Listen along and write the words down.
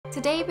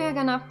Today we're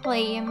gonna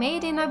play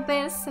Made in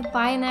Abyss,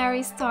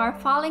 Binary Star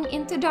Falling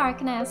into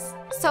Darkness.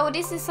 So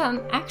this is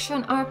an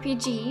action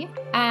RPG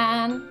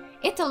and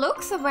it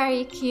looks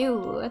very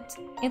cute.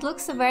 It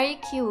looks very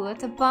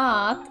cute,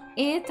 but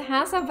it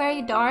has a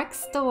very dark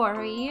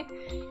story.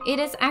 It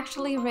is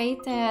actually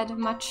rated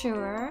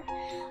mature.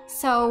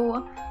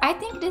 So I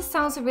think this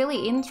sounds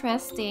really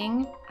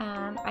interesting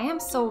and I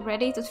am so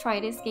ready to try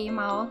this game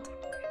out.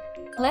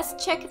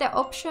 Let's check the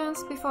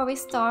options before we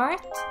start.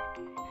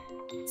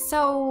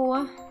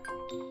 So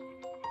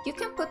you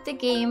can put the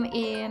game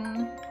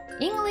in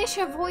English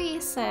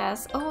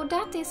voices. Oh,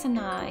 that is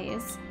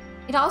nice.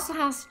 It also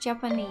has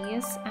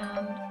Japanese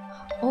and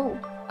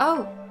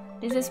oh,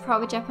 this is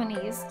probably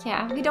Japanese.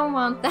 Yeah, we don't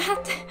want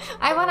that.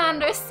 I want to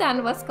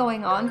understand what's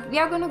going on. We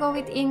are gonna go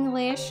with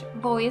English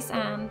voice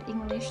and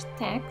English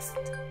text.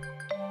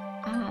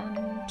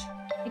 And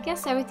I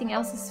guess everything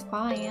else is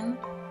fine.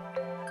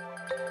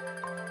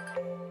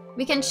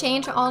 We can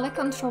change all the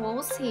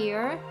controls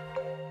here,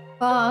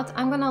 but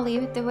I'm gonna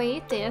leave it the way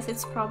it is.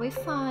 It's probably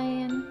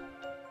fine.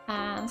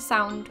 And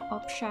sound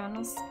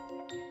options.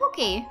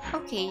 Okay,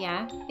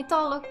 yeah, it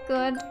all looked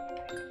good.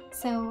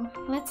 So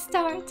let's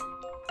start.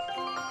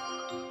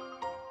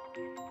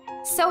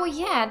 So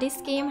yeah,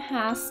 this game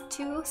has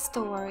two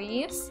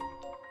stories.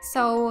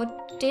 So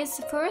this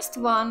first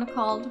one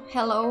called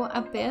Hello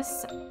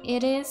Abyss,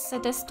 it is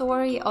the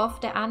story of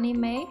the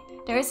anime.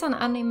 There is an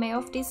anime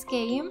of this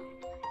game.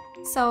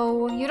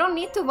 So you don't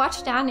need to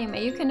watch the anime,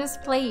 you can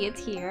just play it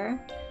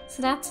here.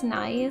 So that's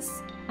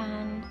nice.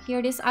 And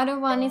here this other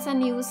one is a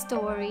new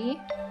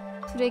story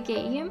to the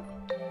game.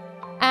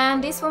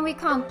 And this one we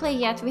can't play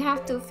yet, we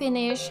have to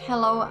finish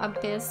Hello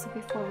Abyss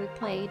before we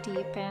play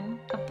Deepen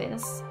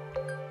Abyss.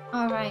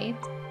 Alright.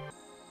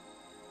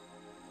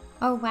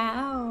 Oh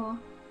wow,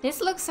 this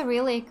looks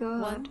really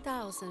good.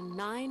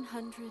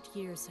 1,900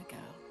 years ago.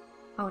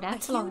 Oh,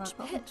 that's long ago.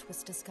 A huge pit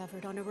was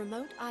discovered on a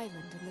remote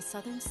island in the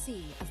southern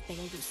sea of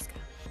Belaruska.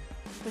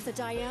 With a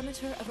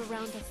diameter of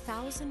around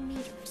 1,000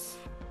 meters,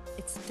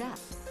 its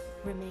depth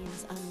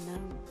remains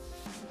unknown.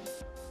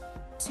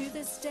 To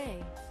this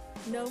day,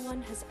 no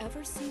one has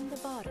ever seen the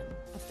bottom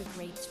of the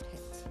Great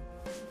Pit.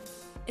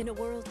 In a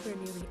world where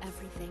nearly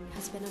everything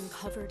has been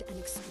uncovered and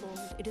explored,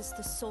 it is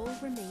the sole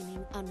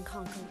remaining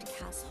unconquered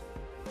chasm.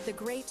 The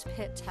Great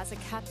Pit has a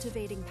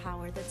captivating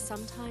power that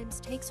sometimes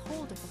takes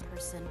hold of a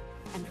person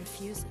and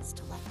refuses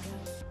to let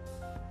go.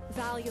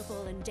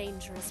 Valuable and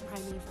dangerous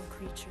primeval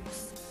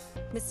creatures,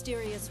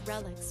 mysterious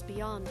relics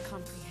beyond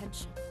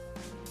comprehension.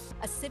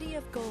 A city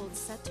of gold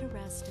set to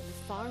rest in the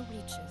far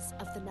reaches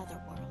of the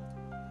Netherworld.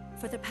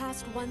 For the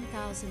past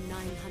 1,900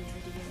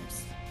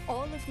 years,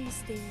 all of these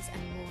things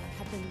and more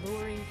have been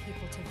luring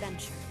people to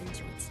venture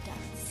into its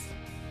depths.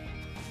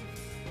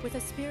 With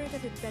a spirit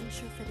of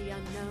adventure for the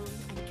unknown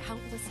and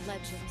countless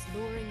legends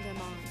luring them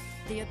on,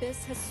 the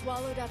Abyss has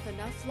swallowed up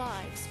enough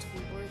lives to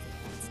be worthy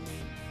of its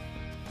name.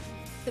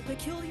 The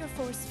peculiar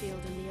force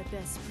field in the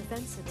Abyss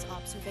prevents its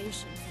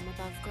observation from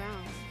above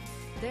ground.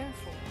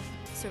 Therefore,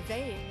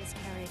 surveying is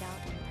carried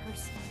out in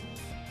person.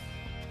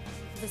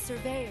 The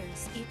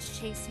surveyors, each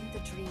chasing the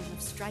dream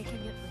of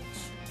striking it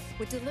rich,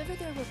 would deliver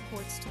their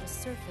reports to the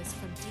surface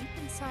from deep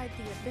inside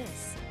the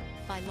Abyss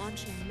by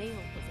launching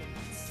mail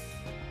balloons.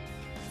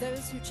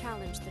 Those who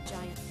challenged the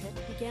giant pit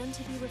began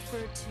to be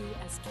referred to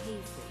as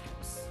cave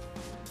raiders.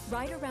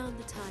 Right around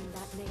the time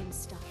that name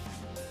stuck,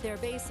 their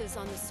bases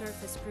on the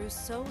surface grew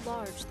so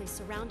large they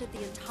surrounded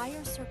the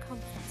entire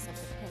circumference of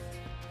the pit.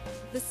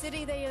 The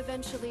city they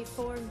eventually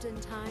formed in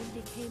time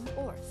became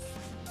Orth,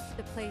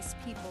 the place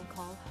people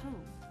call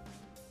home.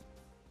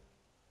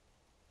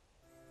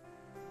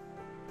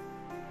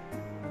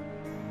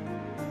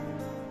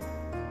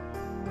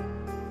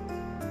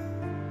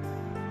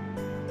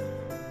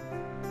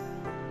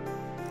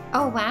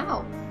 Oh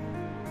wow.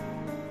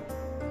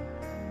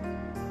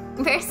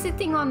 We're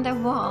sitting on the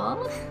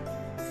wall.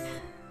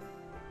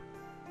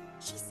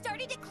 She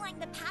started to climb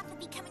the path of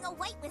becoming a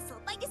white whistle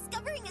by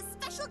discovering a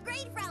special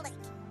grade relic.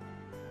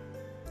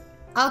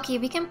 Okay,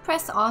 we can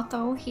press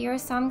auto here,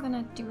 so I'm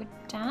gonna do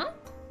that.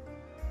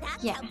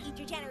 That's Yeah. how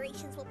future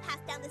generations will pass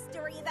down the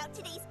story about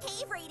today's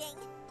cave raiding.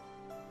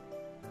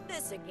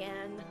 This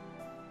again.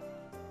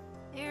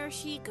 There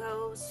she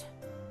goes.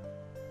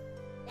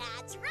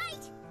 That's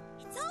right.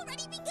 It's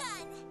already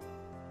begun.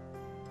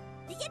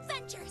 The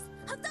adventures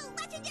of the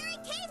legendary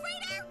cave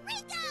raider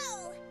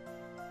Rico.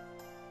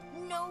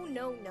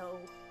 No.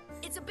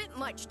 It's a bit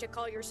much to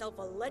call yourself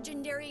a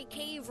legendary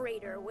cave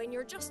raider when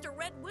you're just a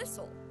red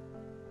whistle.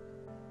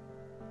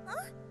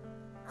 Huh?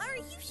 Are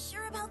you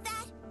sure about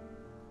that?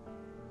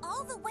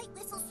 All the white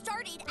whistles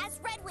started as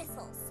red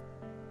whistles.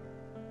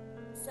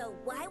 So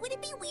why would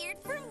it be weird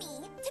for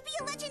me to be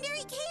a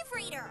legendary cave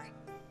raider?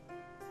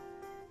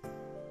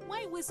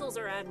 White whistles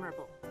are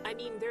admirable. I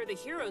mean, they're the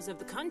heroes of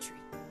the country.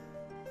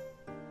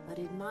 But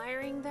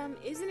admiring them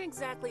isn't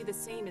exactly the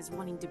same as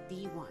wanting to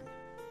be one.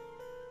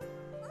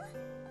 Huh?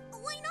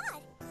 Why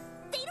not?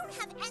 They don't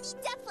have any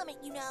depth limit,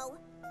 you know.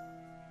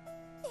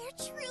 They're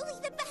truly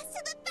the best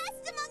of the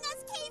best among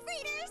us cave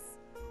raiders.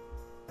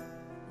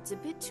 It's a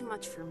bit too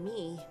much for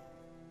me.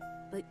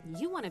 But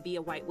you want to be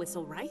a white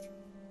whistle, right?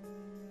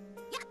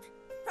 Yep.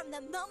 From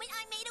the moment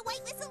I made a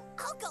white whistle,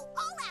 I'll go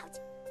all out.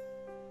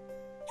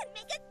 And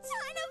make a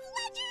ton of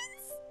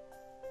legends!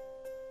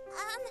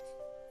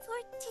 For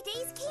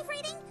today's cave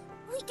raiding,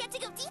 we get to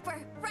go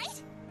deeper,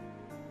 right?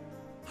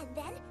 And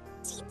then,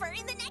 deeper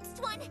in the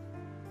next one.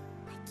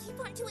 I keep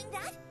on doing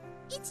that.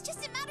 It's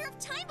just a matter of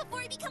time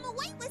before I become a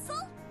white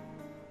whistle.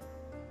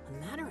 A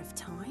matter of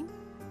time?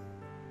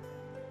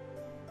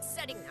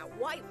 Setting that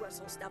white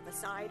whistle stuff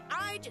aside,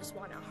 I just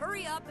want to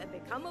hurry up and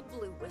become a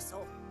blue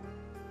whistle.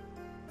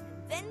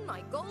 And then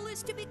my goal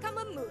is to become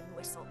a moon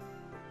whistle.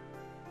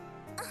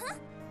 Uh-huh.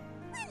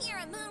 When you're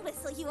a moon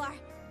whistle, you are,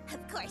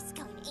 of course,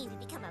 going to aim to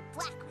become a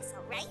black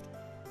whistle, right?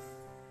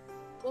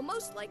 Well,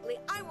 most likely,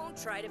 I won't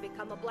try to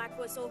become a black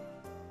whistle.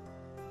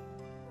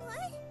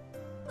 What?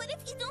 But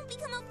if you don't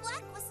become a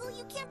black whistle,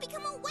 you can't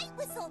become a white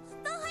whistle,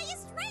 the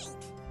highest rank!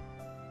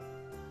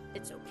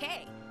 It's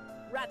okay.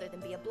 Rather than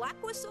be a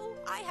black whistle,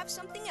 I have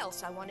something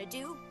else I want to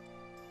do.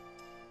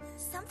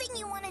 Something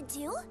you want to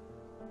do?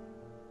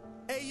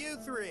 Hey, you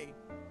three!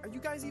 Are you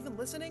guys even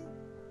listening?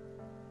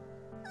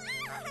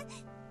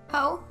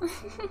 Oh.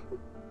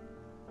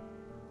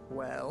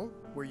 Well,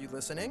 were you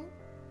listening?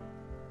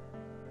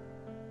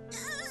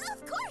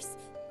 Of course!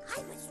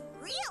 I was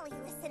really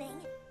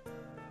listening.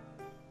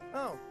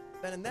 Oh,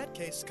 then in that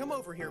case, come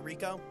over here,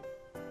 Rico.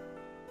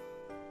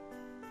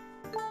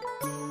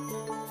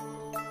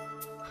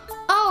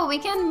 Oh, we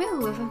can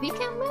move. We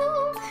can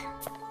move.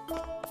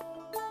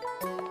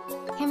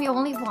 Can we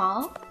only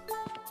walk?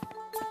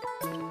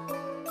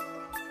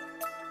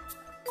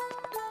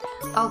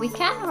 Oh, we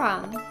can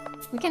run.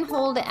 We can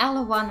hold the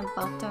L1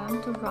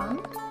 button to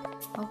run.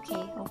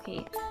 Okay,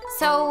 okay.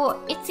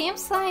 So it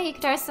seems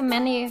like there's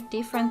many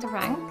different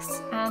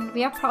ranks, and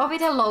we are probably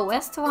the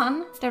lowest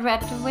one, the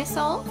red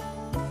whistle.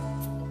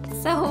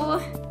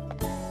 So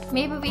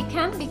maybe we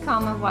can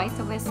become a white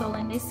whistle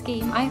in this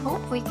game. I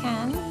hope we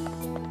can.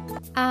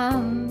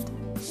 And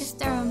is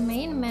there a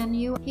main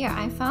menu? Here,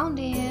 I found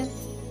it.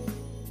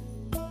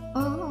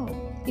 Oh,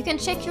 you can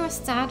check your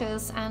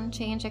status and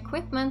change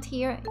equipment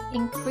here.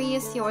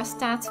 Increase your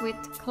stats with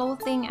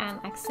clothing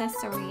and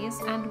accessories,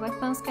 and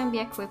weapons can be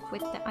equipped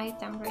with the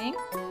item ring.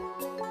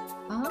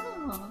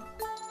 Oh.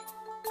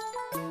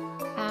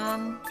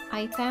 And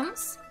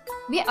items.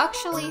 We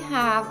actually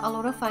have a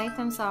lot of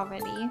items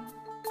already.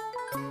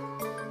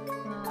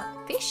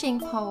 Fishing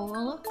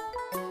pole.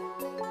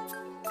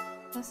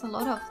 There's a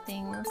lot of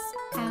things.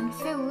 And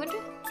food.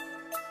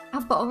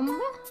 A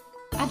bomb.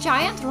 A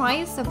giant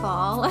rice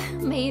ball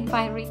made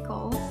by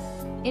Rico.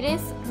 It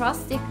is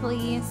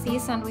rustically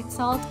seasoned with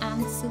salt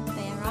and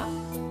supera.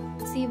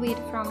 Seaweed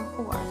from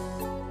port.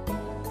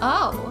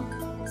 Oh,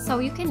 so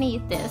you can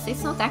eat this.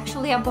 It's not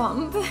actually a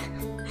bomb.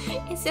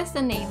 It's just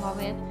the name of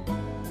it.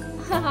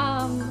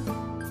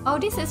 Oh,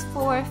 this is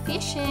for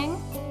fishing.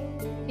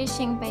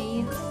 Fishing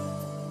bait.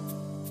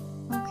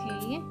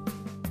 Okay.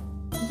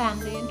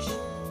 Bandage.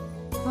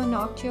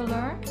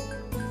 Monocular.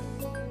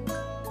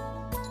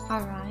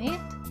 Alright.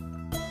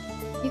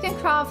 You can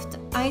craft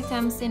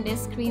items in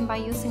this screen by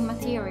using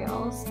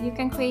materials. You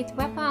can create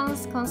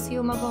weapons,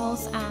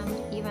 consumables,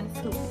 and even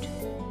food.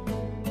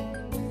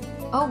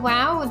 Oh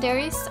wow, there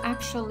is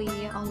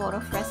actually a lot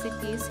of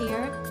recipes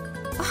here.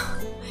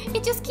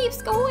 It just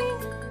keeps going!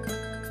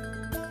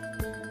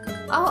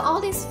 Oh, all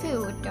this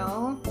food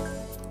though.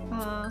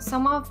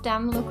 Some of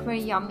them look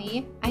very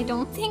yummy. I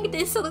don't think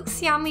this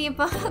looks yummy,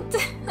 but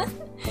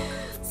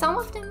some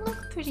of them look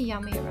pretty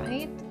yummy,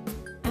 right?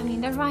 I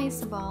mean, the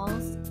rice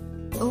balls.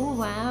 Oh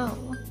wow.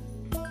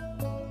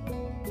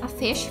 A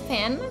fish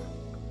fin?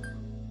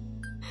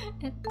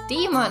 A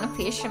demon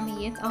fish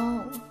meat.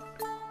 Oh.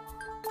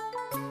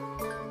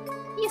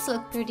 These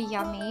look pretty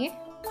yummy.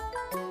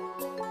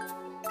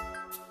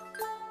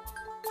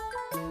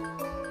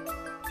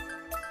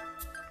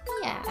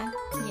 Yeah,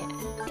 yeah.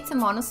 It's a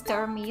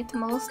monster meat,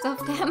 most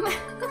of them.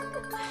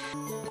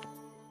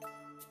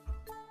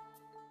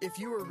 If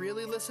you were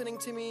really listening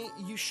to me,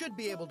 you should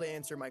be able to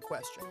answer my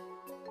question.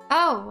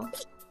 Oh.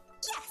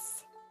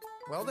 Yes!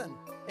 Well then,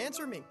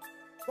 answer me.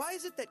 Why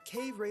is it that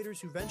cave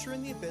raiders who venture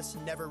in the abyss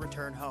never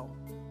return home?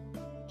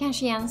 Can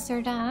she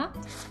answer that?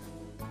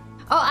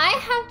 Oh, I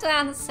have to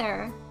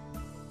answer.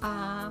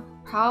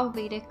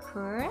 Probably the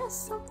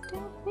curse of the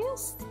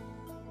abyss?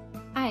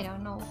 I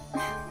don't know.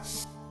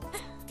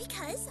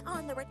 Because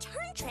on the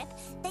return trip,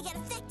 they get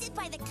affected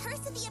by the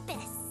curse of the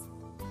abyss.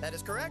 That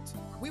is correct.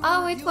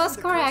 Oh, it was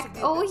correct.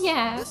 Oh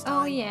yeah. This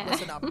Oh time, yeah.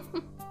 Listen up.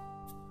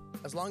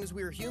 As long as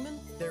we are human,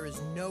 there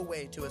is no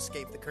way to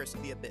escape the curse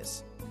of the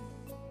abyss.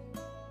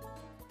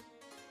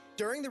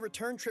 During the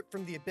return trip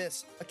from the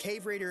abyss, a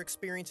cave raider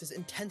experiences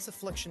intense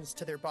afflictions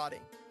to their body.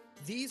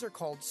 These are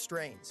called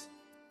strains.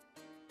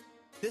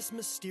 This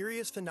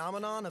mysterious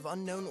phenomenon of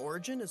unknown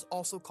origin is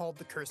also called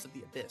the curse of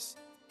the abyss.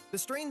 The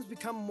strains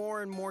become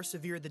more and more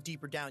severe the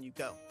deeper down you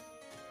go.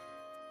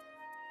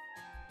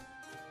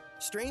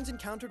 Strains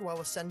encountered while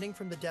ascending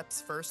from the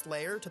depth's first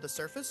layer to the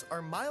surface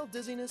are mild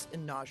dizziness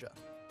and nausea.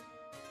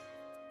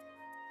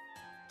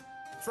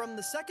 From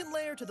the second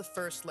layer to the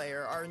first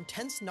layer are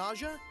intense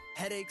nausea,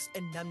 headaches,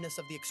 and numbness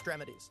of the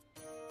extremities.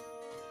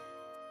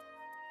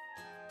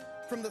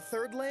 From the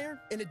third layer,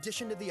 in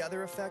addition to the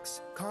other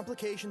effects,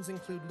 complications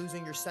include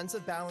losing your sense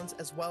of balance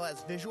as well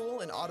as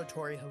visual and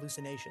auditory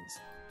hallucinations.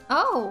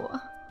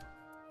 Oh.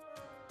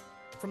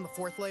 From the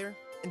fourth layer,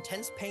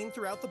 intense pain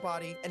throughout the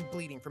body and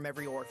bleeding from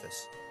every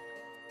orifice.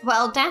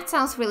 Well, that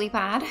sounds really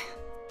bad.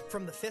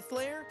 From the fifth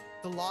layer,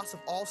 the loss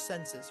of all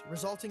senses,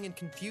 resulting in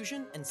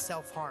confusion and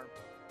self-harm.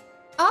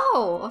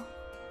 Oh.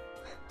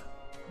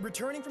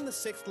 Returning from the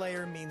sixth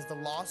layer means the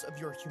loss of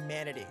your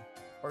humanity,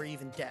 or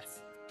even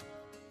death.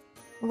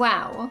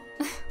 Wow.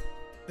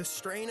 The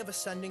strain of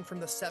ascending from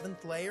the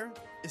seventh layer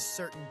is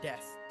certain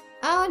death.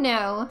 Oh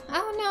no.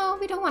 Oh no,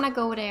 we don't want to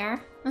go there.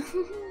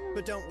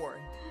 But don't worry.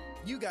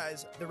 You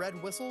guys, the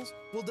Red Whistles,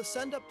 will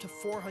descend up to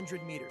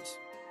 400 meters.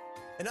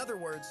 In other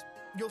words,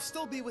 you'll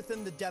still be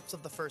within the depths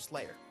of the first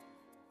layer.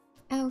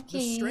 Okay.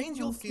 The strains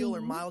you'll feel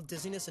are mild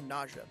dizziness and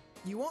nausea.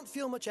 You won't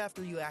feel much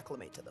after you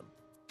acclimate to them.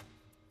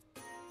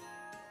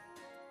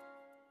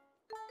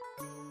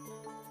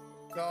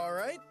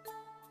 Alright.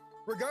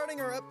 Regarding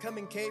our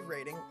upcoming cave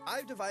raiding,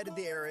 I've divided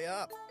the area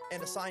up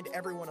and assigned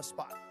everyone a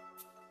spot.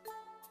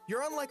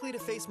 You're unlikely to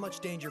face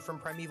much danger from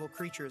primeval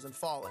creatures and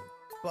falling,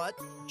 but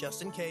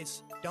just in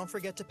case, don't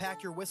forget to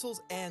pack your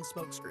whistles and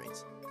smoke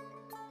screens.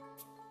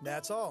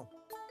 That's all.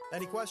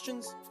 Any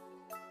questions?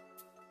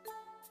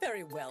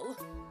 Very well.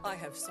 I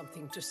have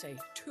something to say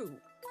too.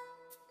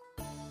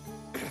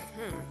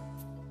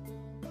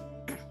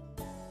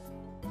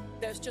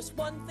 There's just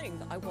one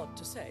thing I want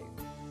to say.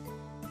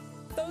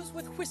 Those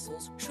with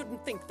whistles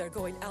shouldn't think they're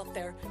going out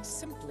there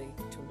simply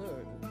to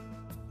learn.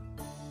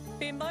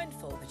 Be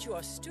mindful that you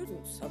are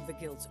students of the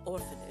Guild's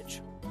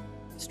orphanage.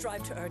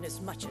 Strive to earn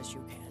as much as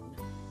you can.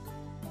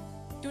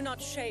 Do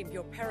not shame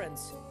your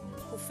parents,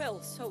 who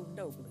fell so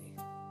nobly.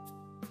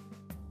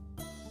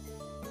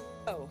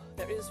 Oh,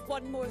 there is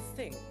one more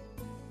thing.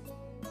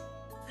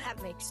 That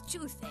makes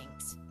two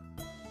things.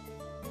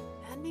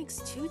 That makes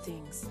two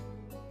things.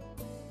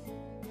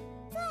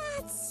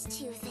 That's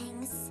two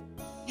things.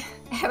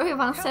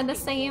 Everyone said the Helping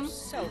same.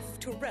 yourself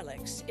to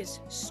relics is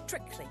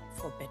strictly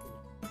forbidden.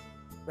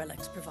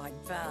 Relics provide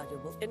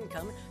valuable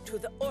income to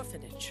the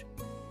orphanage.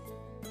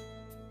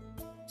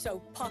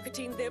 So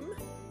pocketing them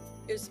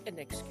is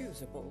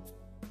inexcusable.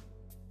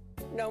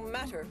 No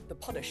matter the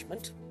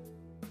punishment,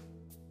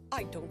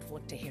 I don't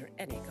want to hear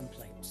any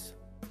complaints.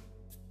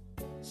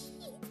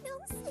 She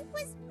knows it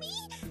was me.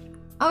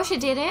 Oh, she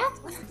did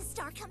it? Was it the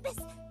star compass,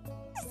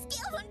 the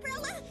scale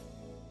umbrella,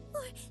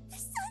 or the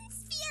sun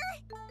sphere?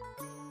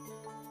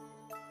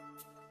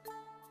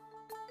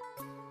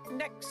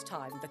 Next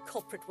time, the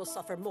culprit will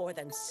suffer more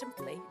than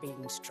simply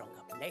being strung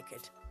up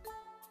naked.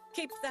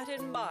 Keep that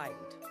in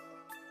mind.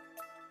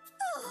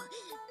 Oh,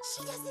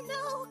 she doesn't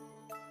know.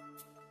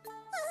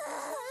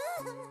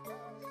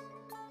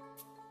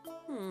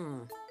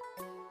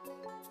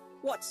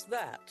 What's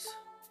that?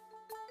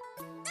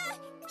 It's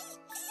nothing.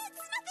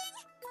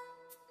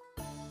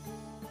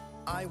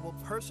 I will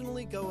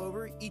personally go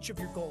over each of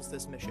your goals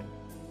this mission.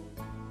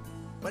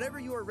 Whenever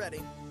you are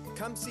ready,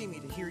 come see me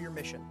to hear your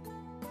mission.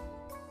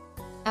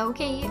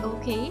 Okay,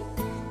 okay.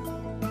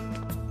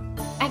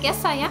 I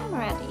guess I am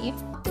ready.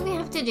 What do we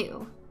have to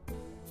do?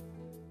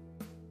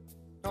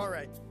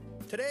 Alright,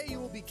 today you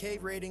will be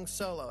cave raiding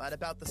solo at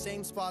about the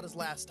same spot as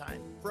last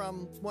time,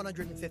 from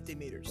 150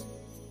 meters.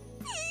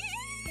 Leader!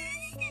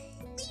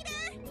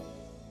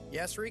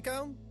 Yes,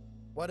 Rico?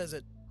 What is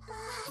it?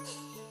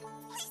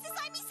 Please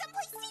assign me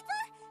someplace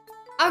deeper.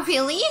 Oh,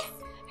 really?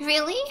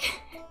 Really?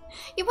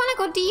 You want to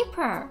go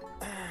deeper?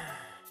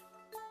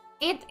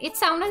 It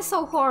sounded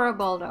so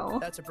horrible, though.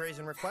 That's a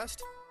brazen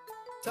request.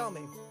 Tell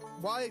me,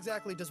 why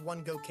exactly does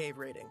one go cave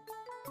raiding?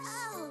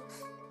 Oh,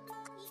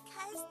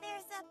 because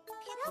there's a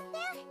pit up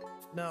there?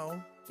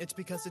 No, it's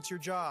because it's your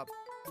job.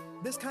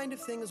 This kind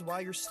of thing is why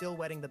you're still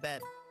wetting the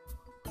bed.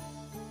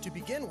 To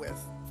begin with,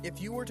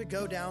 if you were to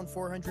go down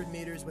 400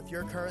 meters with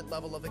your current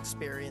level of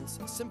experience,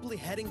 simply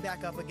heading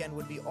back up again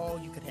would be all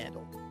you could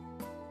handle.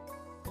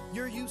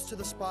 You're used to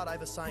the spot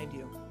I've assigned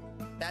you.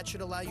 That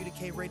should allow you to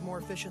cave raid more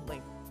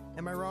efficiently.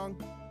 Am I wrong?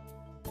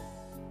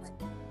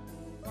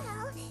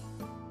 Well,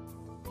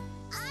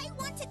 I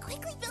want to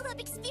quickly build up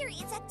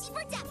experience at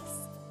deeper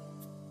depths.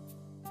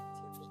 To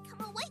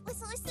become a white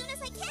whistle as soon as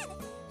I can.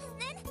 And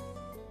then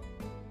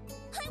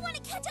I want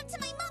to catch up to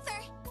my mother.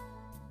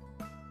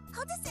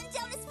 I'll descend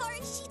down as far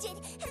as she did,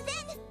 and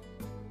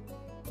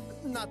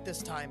then... Not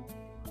this time.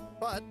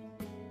 But...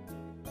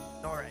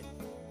 Alright.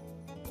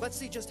 Let's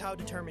see just how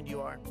determined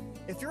you are.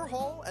 If your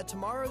haul at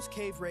tomorrow's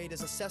cave raid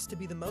is assessed to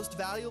be the most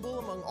valuable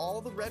among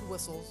all the red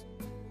whistles,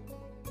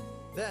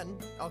 then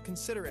I'll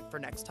consider it for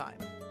next time.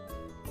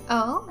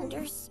 Oh?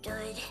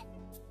 Understood.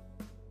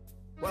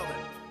 Well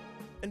then,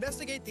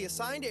 investigate the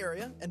assigned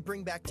area and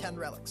bring back 10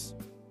 relics.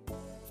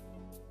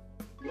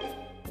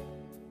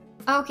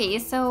 Okay,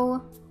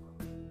 so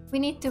we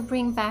need to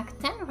bring back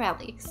 10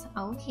 relics.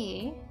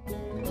 Okay.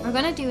 We're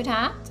gonna do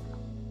that.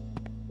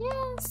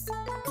 Yes.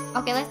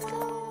 Okay, let's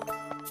go.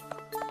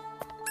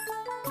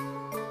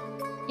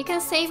 You can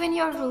save in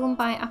your room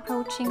by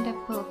approaching the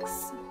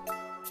books.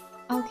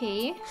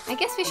 Okay, I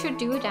guess we should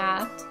do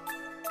that.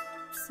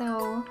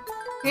 So,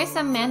 here's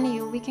a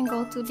menu. We can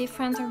go to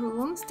different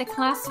rooms. The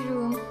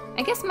classroom.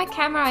 I guess my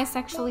camera is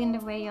actually in the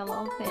way a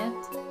little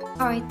bit.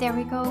 Alright, there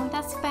we go.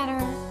 That's better.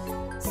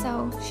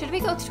 So, should we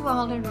go through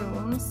all the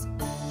rooms?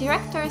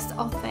 Director's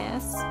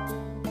office.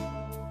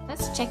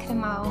 Let's check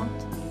them out.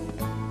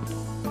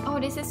 Oh,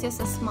 this is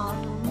just a small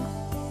room.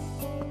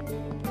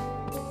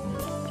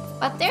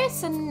 But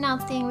there's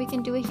nothing we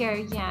can do here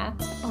yet.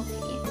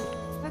 Okay,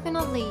 we're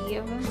gonna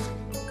leave.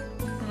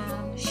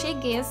 And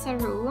Shiggy's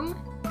room.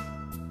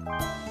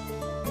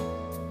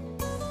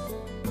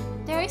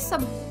 There is a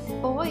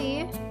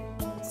boy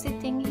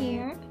sitting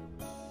here.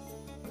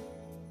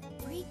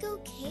 Rico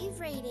cave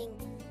raiding.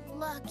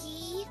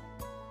 Lucky.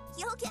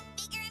 You'll get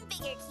bigger and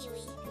bigger,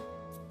 Kiwi.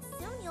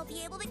 Soon you'll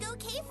be able to go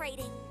cave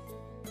raiding.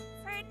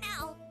 For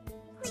now,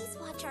 please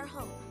watch our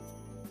home.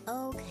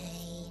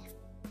 Okay.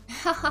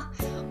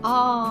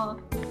 Oh,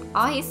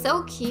 he's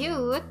so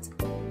cute.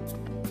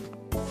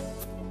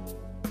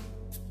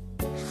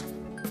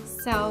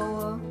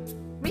 So,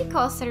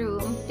 Rico's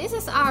room. This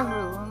is our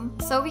room,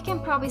 so we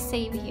can probably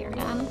save here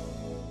then.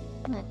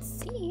 Let's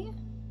see.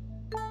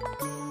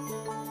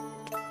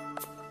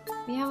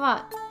 We have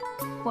a...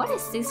 What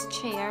is this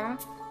chair?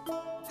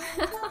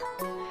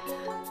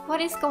 What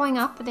is going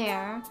up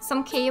there?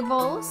 Some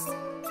cables?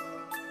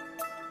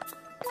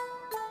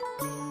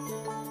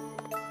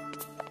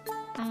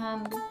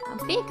 And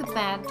a big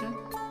bed.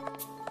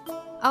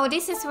 Oh,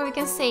 this is where we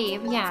can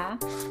save, yeah.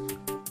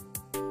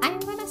 I'm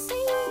gonna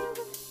save.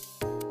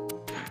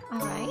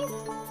 Alright.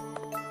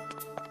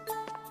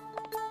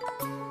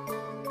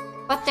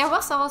 But there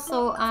was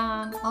also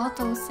an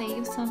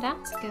auto-save, so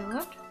that's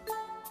good.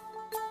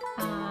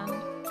 And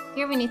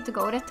here we need to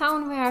go. The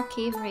town where our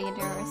cave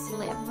raiders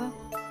live.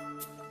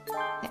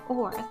 The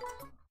Orth.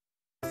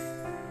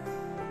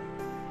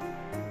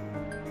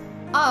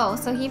 Oh,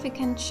 so here we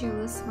can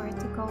choose where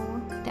to go.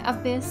 The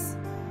Abyss.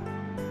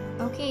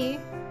 Okay,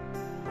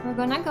 we're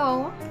gonna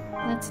go.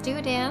 Let's do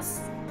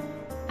this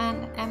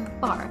and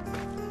embark.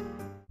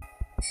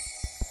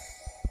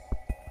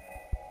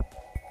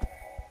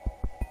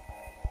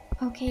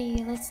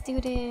 Okay, let's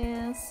do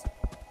this.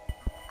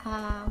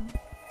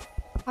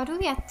 How do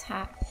we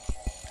attack?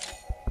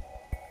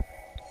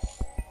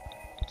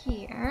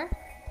 Here,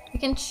 we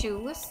can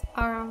choose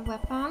our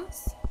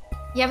weapons.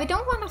 Yeah, we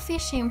don't want a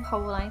fishing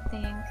pole, I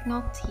think.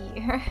 Not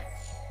here.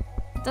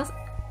 Does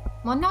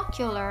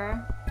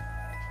monocular.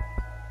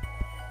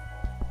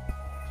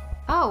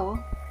 Oh.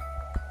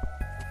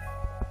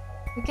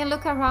 We can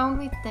look around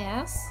with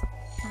this.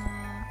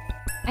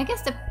 I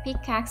guess the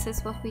pickaxe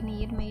is what we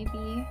need,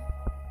 maybe.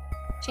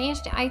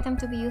 Change the item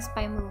to be used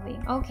by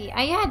moving. Okay,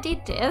 I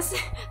did this.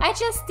 I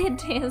just did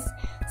this.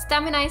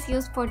 Stamina is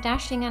used for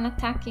dashing and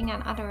attacking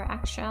and other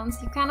actions.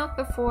 You cannot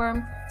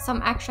perform some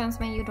actions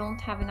when you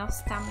don't have enough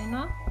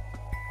stamina.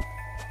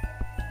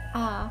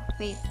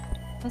 Wait.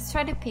 Let's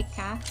try the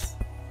pickaxe.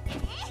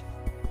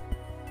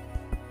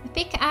 The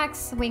pickaxe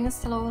swings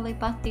slowly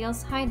but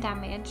deals high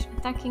damage.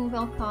 Attacking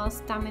will cause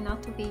stamina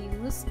to be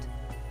used.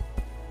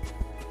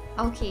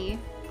 Okay.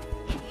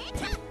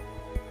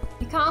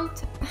 You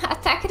can't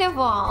attack the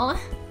wall.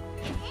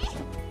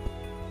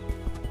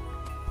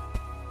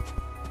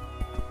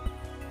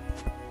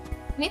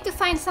 We need to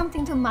find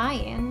something to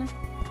mine.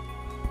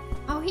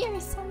 Oh, here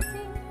is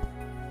something.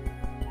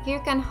 Here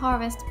you can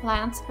harvest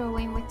plants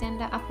growing within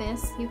the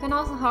abyss. You can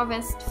also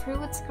harvest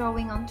fruits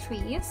growing on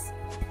trees.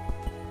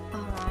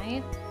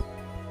 Alright.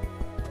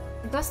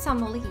 We got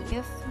some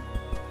leaf.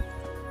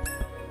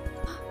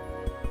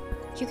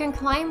 You can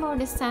climb or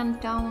descend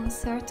down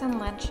certain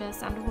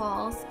ledges and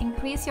walls.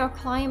 Increase your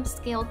climb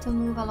skill to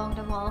move along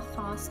the wall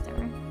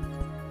faster.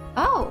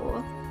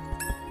 Oh!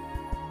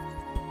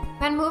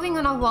 When moving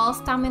on a wall,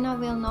 stamina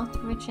will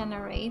not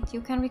regenerate. You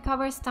can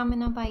recover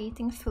stamina by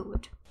eating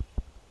food.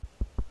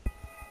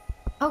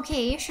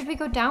 Okay, should we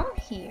go down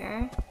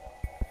here?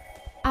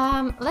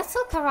 Let's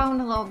look around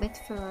a little bit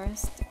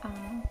first.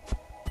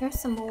 There's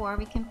some more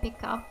we can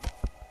pick up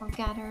or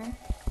gather.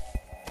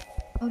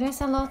 Oh,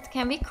 there's a lot.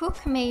 Can we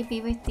cook maybe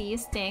with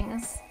these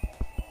things?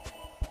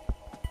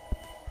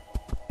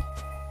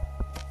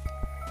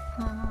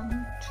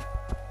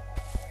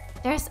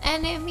 There's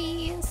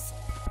enemies.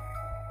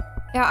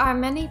 There are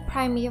many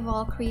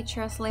primeval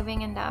creatures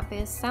living in the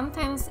abyss.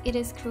 Sometimes it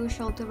is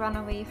crucial to run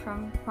away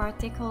from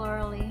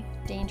particularly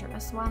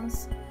dangerous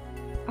ones.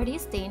 Are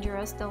these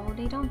dangerous though?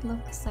 They don't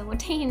look so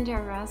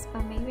dangerous,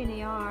 but maybe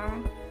they are.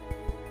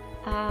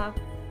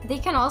 They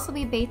can also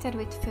be baited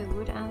with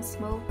food, and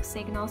smoke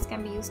signals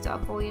can be used to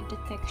avoid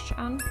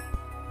detection.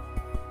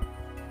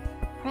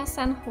 Press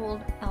and hold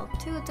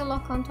L2 to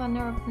lock onto a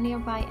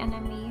nearby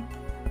enemy.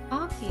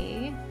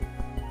 Okay.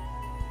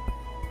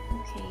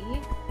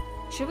 Okay.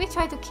 Should we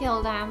try to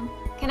kill them?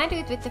 Can I do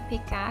it with the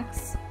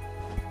pickaxe?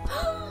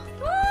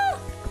 Oh!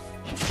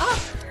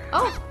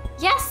 Oh!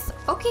 Yes!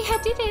 Okay, I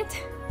did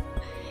it!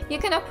 You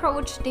can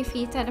approach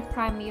defeated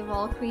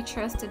primeval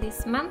creatures to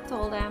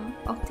dismantle them,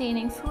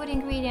 obtaining food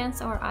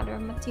ingredients or other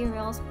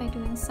materials by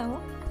doing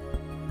so.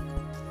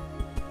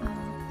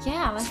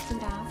 Yeah, let's do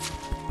that.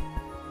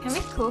 Can we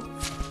cook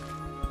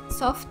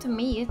soft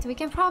meat? We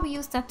can probably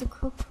use that to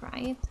cook,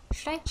 right?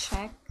 Should I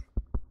check?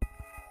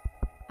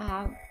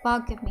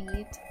 Bug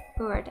meat,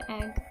 bird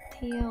egg,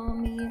 tail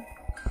meat.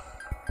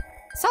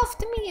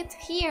 Soft meat!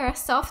 Here,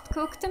 soft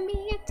cooked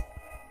meat!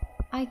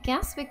 I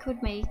guess we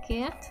could make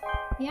it.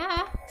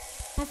 Yeah,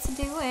 let's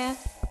do it.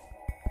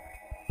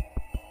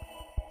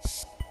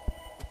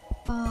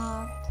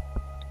 But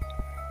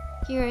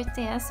here it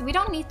is. We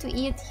don't need to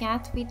eat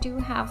yet. We do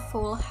have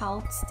full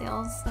health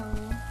still, so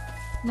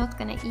not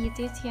gonna eat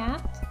it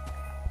yet.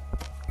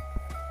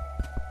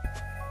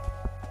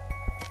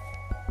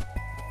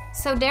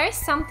 So there is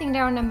something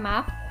there on the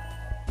map.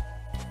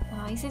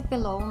 Is it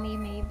below me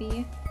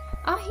maybe?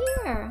 Oh,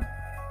 here!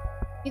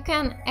 You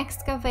can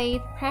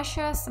excavate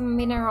precious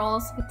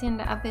minerals within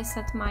the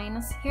abyssal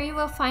mines. Here you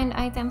will find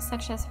items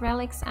such as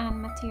relics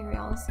and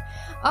materials.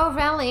 Oh,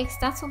 relics!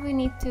 That's what we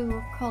need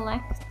to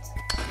collect.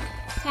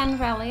 10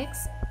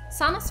 relics.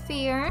 Sun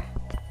sphere.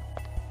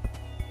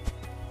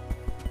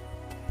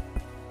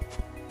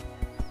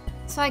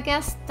 So I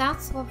guess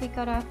that's what we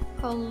gotta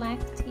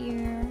collect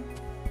here.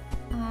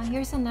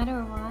 Here's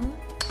another one.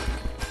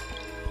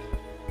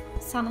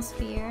 Sun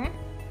sphere.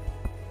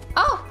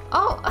 Oh!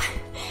 Oh!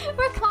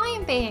 We're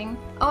climbing!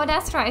 Oh,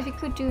 that's right, we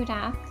could do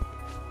that.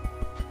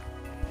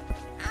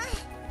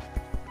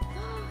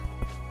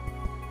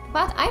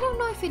 But I don't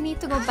know if we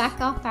need to go back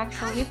up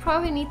actually. We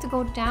probably need to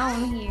go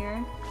down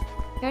here.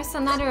 There's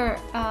another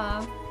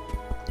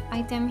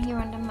item here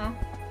on the map.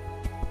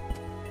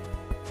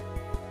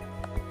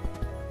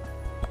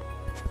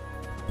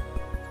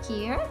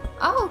 Here?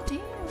 Oh, there!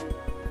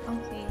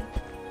 Okay,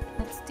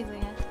 let's do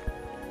it.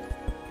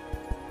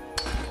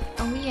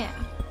 Oh yeah.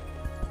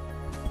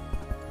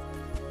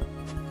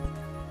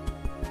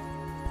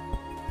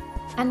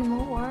 And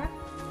more.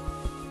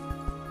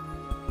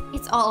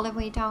 It's all the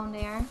way down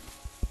there.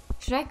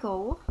 Should I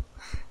go?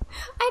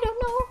 I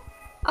don't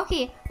know.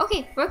 Okay,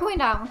 okay, we're going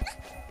down.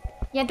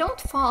 Yeah, don't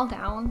fall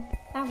down.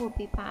 That would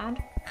be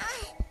bad.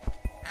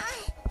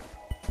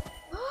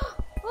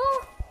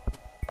 Oh.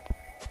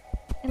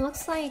 It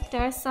looks like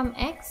there's some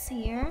eggs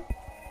here.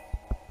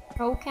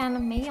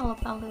 Broken mail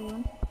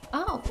balloon.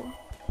 Oh.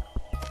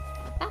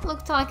 That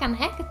looked like an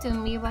egg to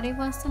me, but it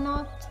was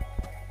not.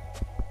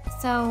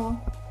 So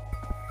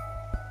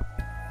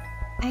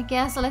I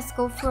guess let's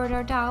go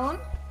further down.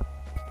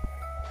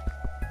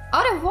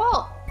 Oh, the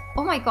wall!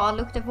 Oh my god,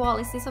 look, the wall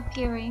is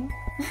disappearing.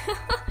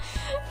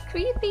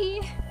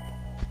 Creepy.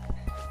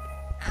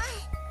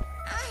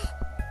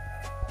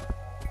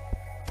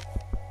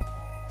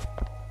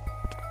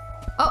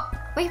 Oh,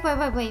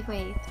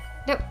 wait.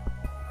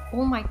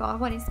 Oh my god,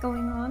 what is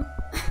going on?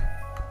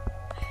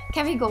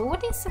 Can we go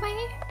this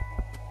way?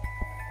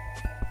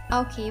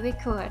 Okay, we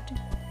could.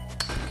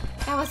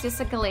 That was just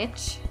a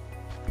glitch.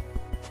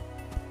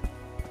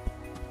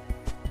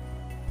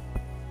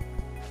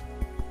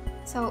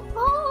 So,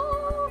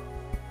 oh!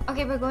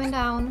 Okay, we're going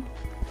down.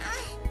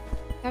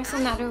 There's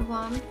another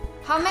one.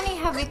 How many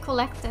have we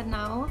collected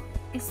now?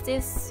 Is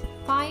this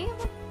 5?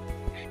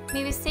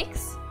 Maybe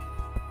 6?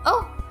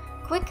 Oh!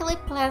 Quickly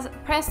press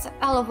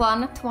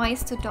L1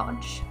 twice to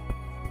dodge.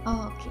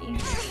 Oh, okay.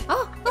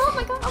 Oh! Oh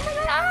my god! Oh my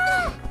god!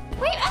 Ah!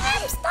 Wait,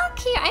 I'm stuck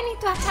here! I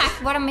need to attack.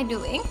 What am I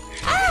doing?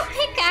 Ah!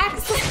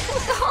 Pickaxe!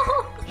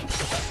 No!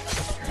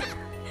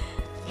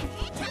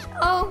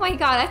 Oh my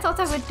god, I thought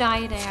I would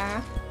die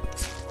there.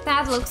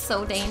 That looks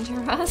so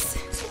dangerous.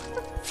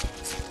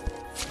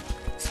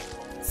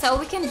 So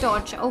we can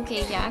dodge.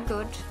 Okay, yeah,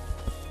 good.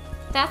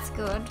 That's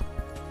good.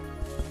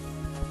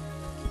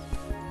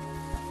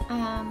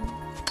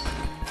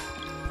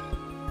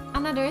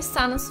 Another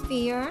sun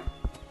sphere.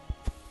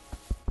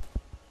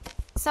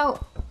 So,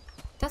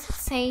 does it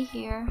say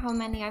here how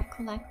many I've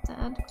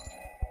collected?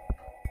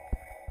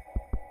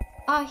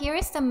 Here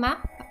is the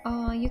map.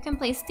 You can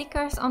place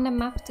stickers on the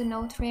map to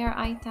note rare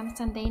items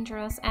and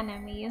dangerous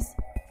enemies.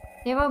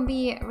 They will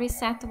be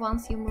reset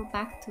once you move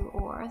back to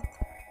Earth.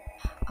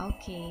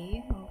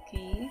 Okay,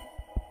 okay.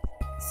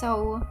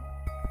 So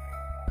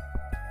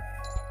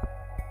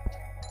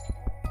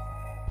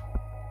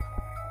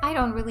I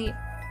don't really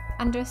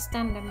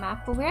understand the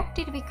map, but where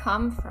did we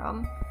come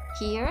from?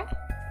 Here?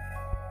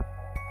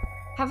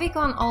 Have we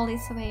gone all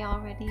this way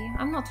already?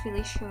 I'm not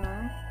really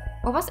sure.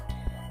 Or was it?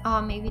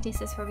 Maybe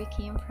this is where we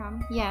came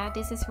from. Yeah,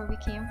 this is where we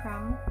came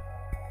from.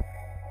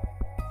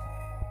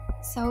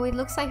 So it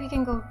looks like we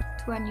can go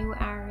to a new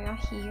area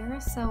here,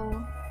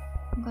 so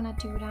I'm gonna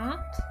do that.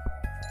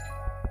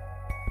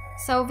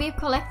 So we've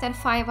collected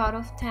 5 out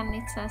of 10,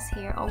 it says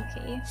here.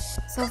 Okay,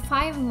 so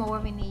 5 more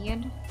we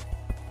need.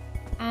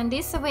 And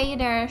this way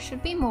there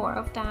should be more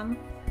of them.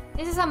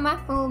 This is a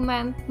map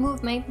movement.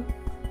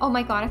 Oh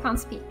my god, I can't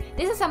speak.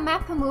 This is a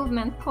map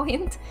movement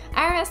point.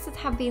 Areas that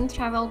have been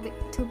traveled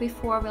to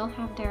before will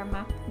have their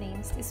map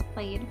names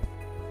displayed.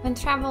 When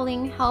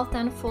traveling, health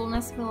and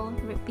fullness will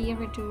be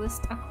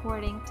reduced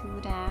according to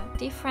the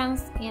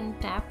difference in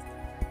depth.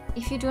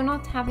 If you do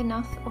not have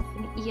enough of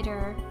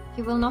either,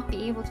 you will not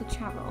be able to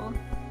travel.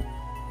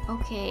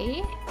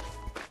 Okay.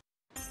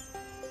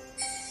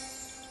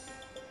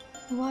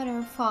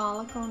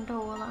 Waterfall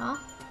gondola.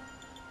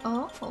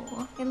 Oh,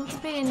 it looks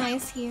pretty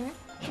nice here.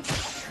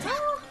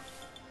 Ah.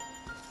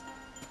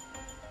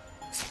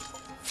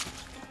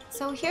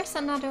 So here's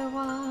another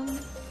one.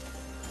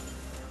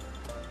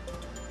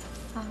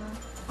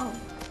 Oh.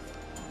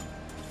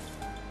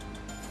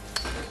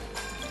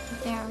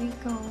 There we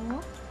go.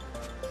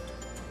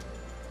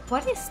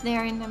 What is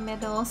there in the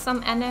middle?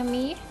 Some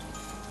enemy?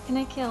 Can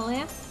I kill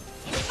it?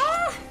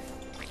 Ah!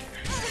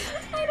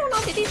 I don't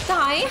know, did it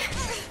die?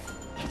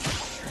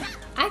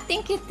 I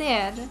think it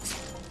did.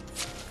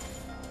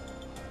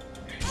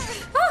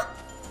 Ah!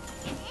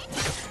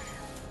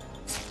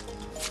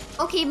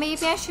 Okay,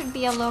 maybe I should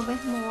be a little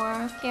bit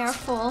more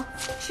careful.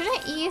 Should I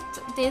eat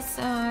this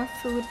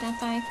food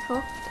that I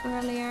cooked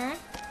earlier?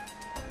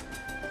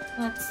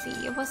 Let's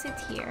see, was it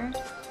here?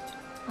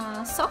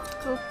 Soft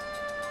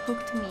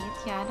cooked meat,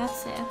 yeah,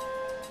 that's it.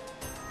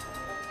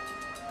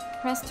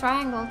 Press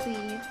triangle to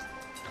eat.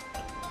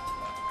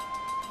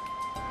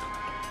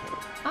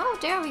 Oh,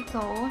 there we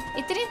go.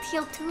 It didn't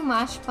heal too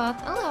much, but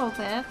a little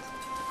bit.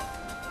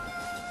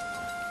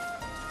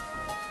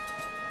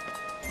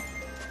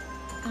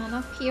 And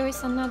up here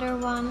is another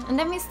one. And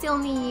then we still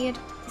need,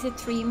 is it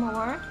 3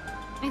 more?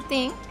 I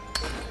think.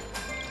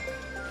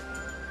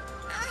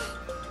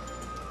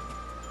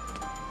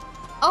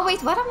 Oh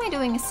wait, what am I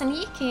doing?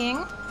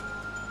 Sneaking?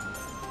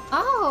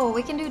 Oh,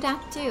 we can do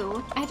that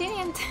too. I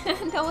didn't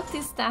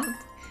notice that.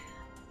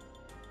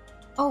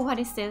 Oh, what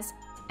is this?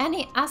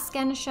 Any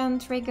ascension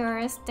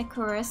triggers the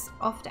curse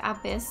of the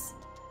abyss.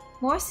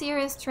 More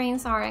serious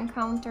strains are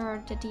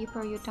encountered the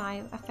deeper you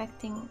dive,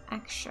 affecting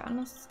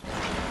actions.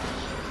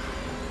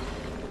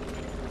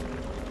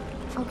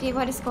 Okay,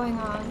 what is going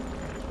on?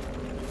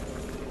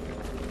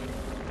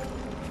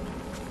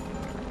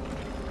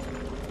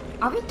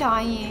 Are we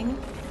dying?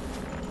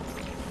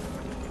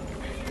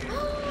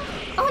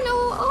 Oh no!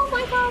 Oh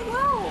my god,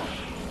 wow!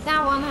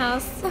 That one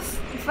has a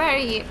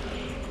very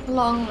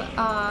long,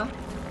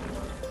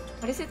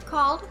 what is it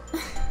called?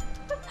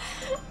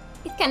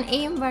 It can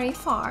aim very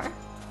far.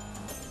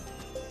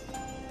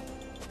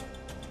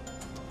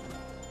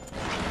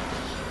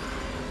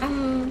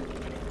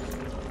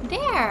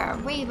 There!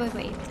 Wait.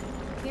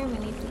 Here we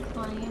need to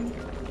climb.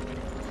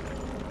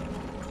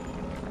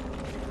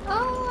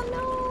 Oh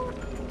no!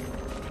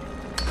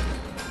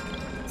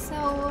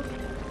 So,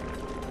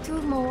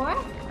 2 more?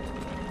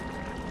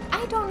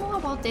 I don't know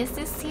about this.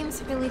 This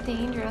seems really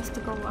dangerous to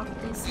go up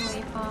this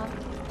way, but...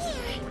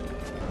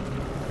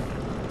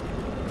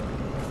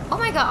 Oh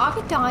my god,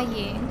 are we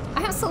dying?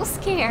 I'm so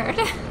scared.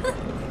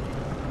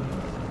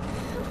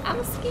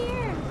 I'm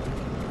scared.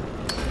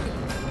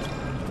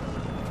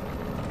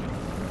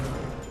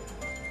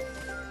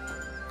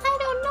 I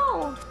don't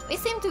know. We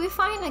seem to be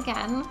fine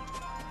again.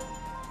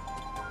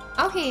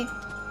 Okay.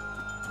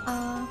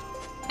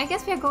 I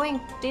guess we're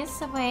going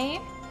this way.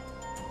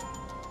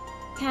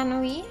 Can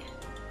we?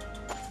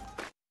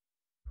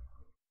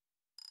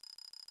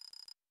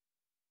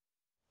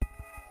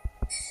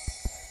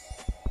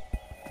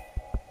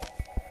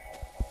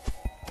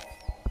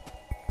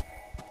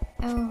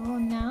 Oh,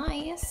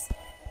 nice.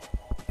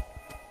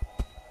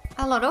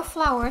 A lot of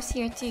flowers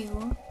here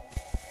too.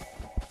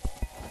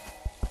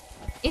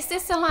 Is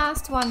this the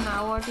last one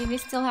now, or do we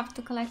still have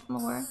to collect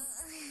more?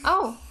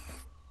 Oh!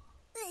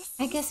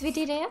 I guess we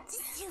did it.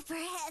 Super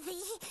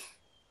heavy.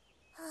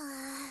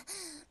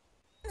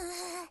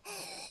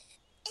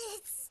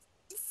 It's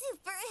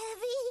super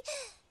heavy.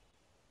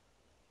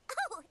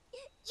 Oh,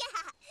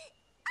 yeah.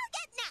 I'll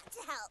get Nat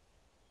to help.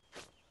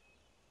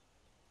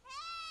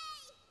 Hey!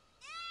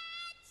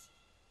 Nat!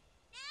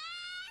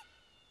 Nat!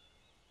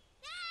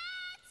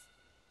 Nat!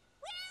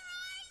 Where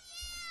are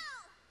you?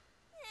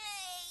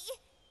 Hey!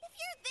 If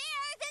you're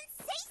there, then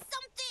say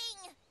something!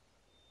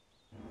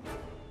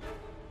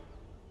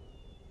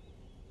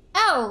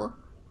 Oh!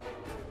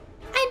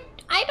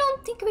 I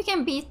don't think we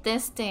can beat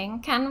this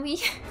thing, can we?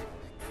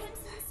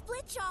 Crimson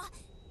Splitjaw!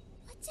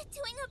 What's it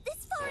doing up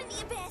this far in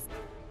the abyss?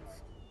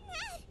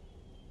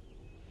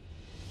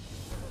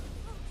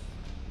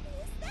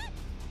 Is that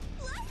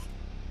blood?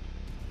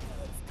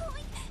 It's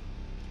going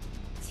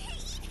to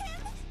eat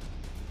him?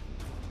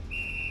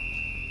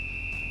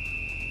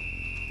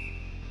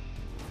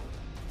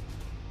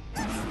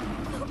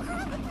 Oh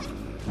crap!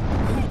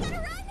 I gotta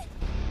run!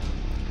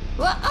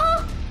 Well,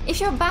 oh! If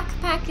your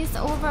backpack is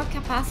over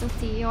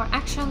capacity, your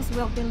actions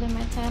will be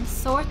limited.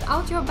 Sort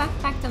out your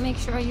backpack to make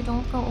sure you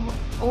don't go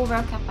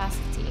over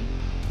capacity.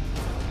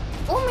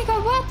 Oh my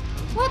god, what?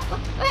 What?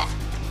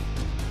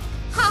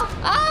 How?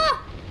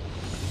 Ah!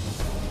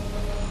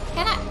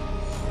 Can I?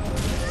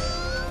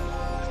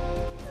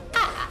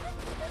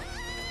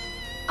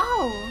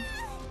 Oh!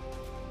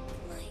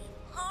 My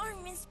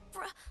arm is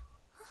broken?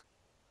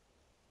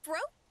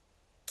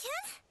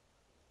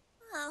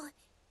 Oh,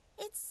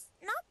 it's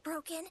not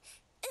broken.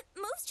 It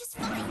moves just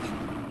fine.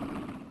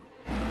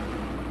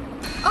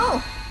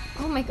 Oh!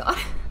 Oh my god.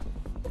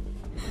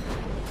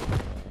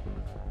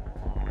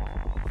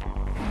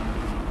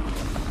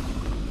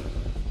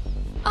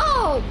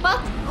 Oh, but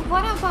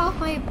what about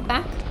my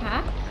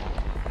backpack?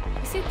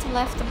 Is it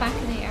left back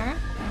there?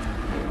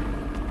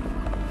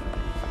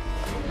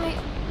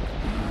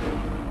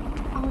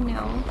 Oh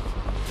no.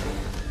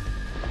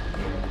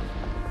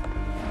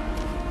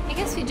 I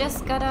guess we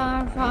just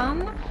gotta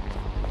run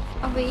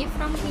away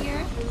from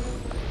here.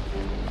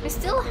 We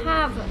still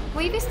have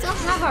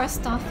our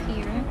stuff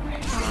here.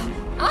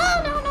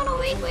 Oh no,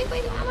 wait,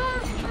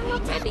 I'm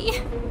not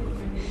ready.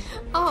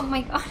 Oh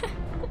my god.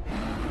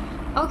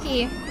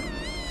 Okay.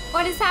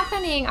 What is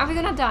happening? Are we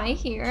gonna die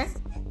here?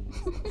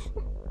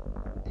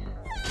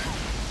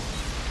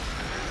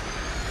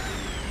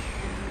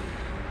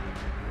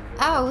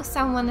 Oh,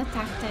 someone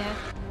attacked it.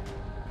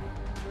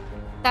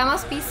 That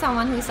must be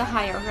someone who's a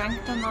higher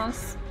rank than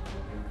us.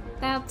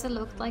 That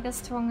looked like a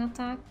strong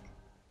attack.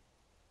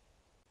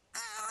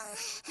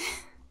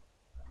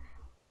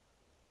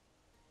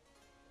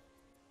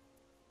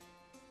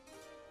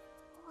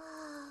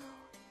 Whoa.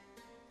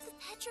 The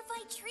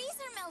petrified trees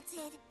are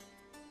melted.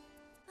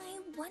 I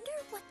wonder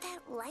what that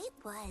light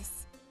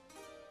was.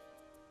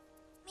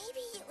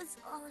 Maybe it was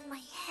all in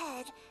my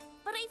head,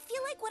 but I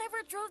feel like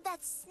whatever drove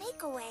that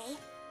snake away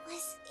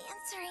was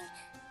answering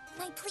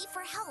my plea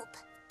for help.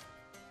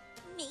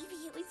 Maybe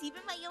it was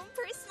even my own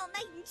personal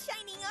knight in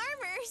shining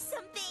armor or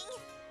something.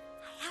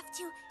 I have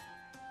to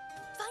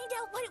find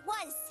out what it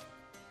was.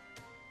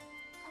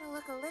 Gotta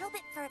look a little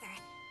bit further.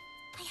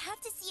 I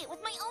have to see it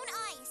with my own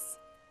eyes.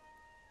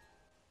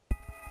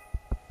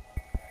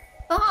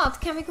 But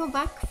can we go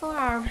back for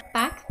our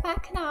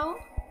backpack now?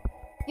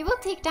 You will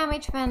take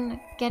damage when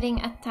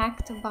getting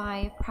attacked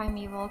by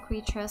primeval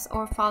creatures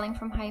or falling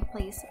from high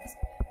places.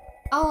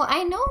 Oh,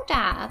 I know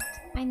that.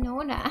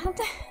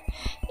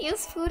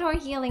 Use food or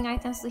healing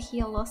items to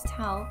heal lost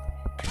health.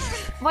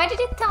 Why did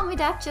it tell me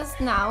that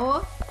just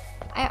now?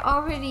 I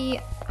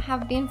already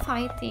have been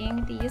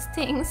fighting these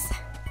things.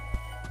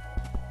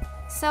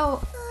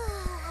 So,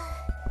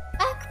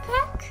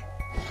 backpack?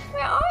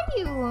 Where are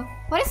you?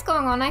 What is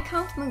going on? I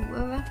can't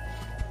move.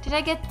 Did I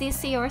get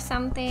dizzy or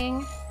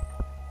something?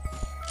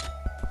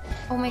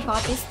 Oh my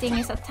god, this thing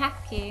is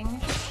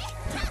attacking.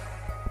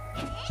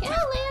 Kill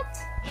it!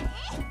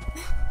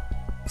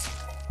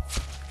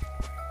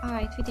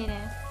 Alright, we did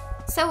it.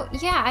 So,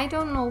 yeah, I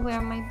don't know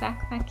where my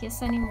backpack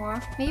is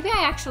anymore. Maybe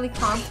I actually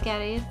can't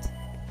get it.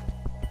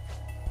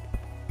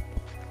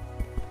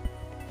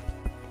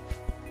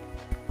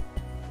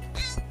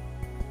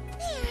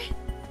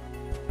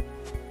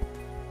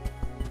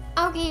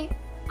 Okay,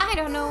 I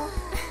don't know.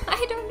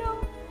 I don't know.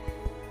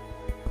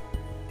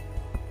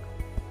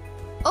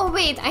 Oh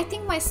wait, I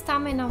think my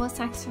stamina was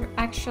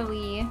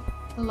actually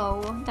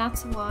low.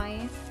 That's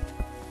why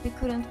we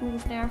couldn't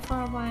move there for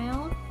a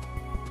while.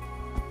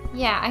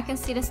 Yeah, I can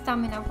see the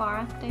stamina bar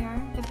up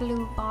there, the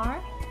blue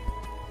bar.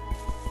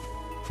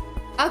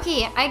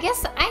 Okay, I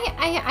guess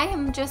I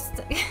am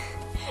just...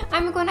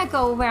 I'm gonna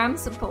go where I'm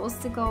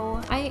supposed to go.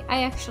 I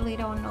actually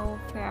don't know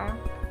where.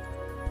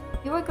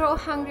 You will grow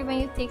hungry when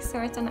you take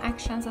certain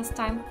actions as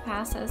time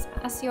passes.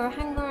 As your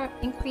hunger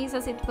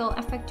increases, it will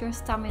affect your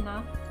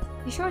stamina.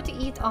 Be sure to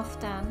eat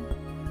often.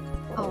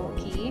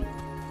 Okay.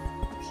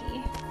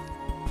 Okay.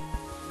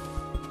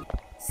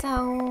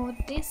 So,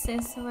 this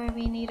is where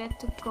we needed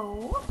to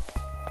go.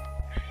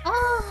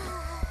 Oh,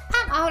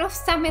 I'm out of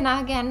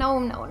stamina again. No,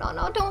 no, no,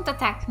 no. Don't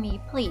attack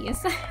me,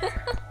 please.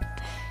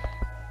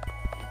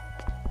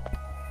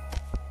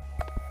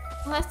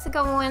 Let's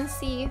go and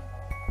see.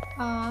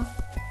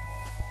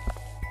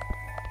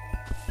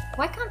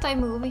 Why can't I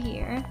move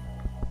here?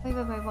 Wait,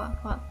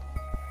 what?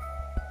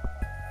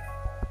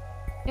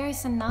 There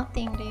is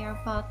nothing there,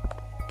 but...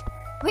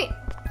 Wait,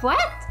 what?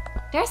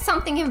 There's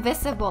something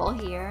invisible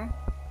here.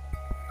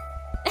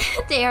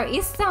 There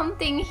is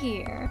something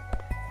here.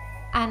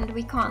 And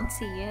we can't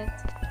see it.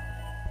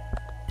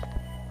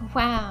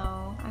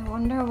 Wow, I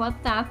wonder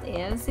what that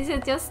is. Is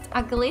it just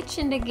a glitch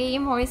in the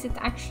game or is it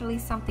actually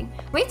something?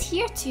 Wait,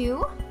 here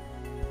too?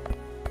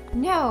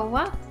 No,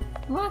 what?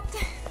 What?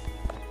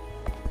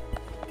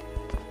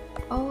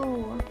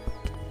 Oh,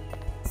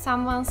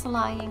 someone's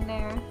lying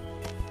there.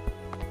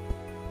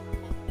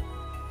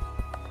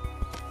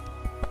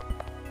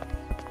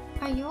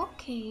 Are you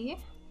okay?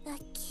 A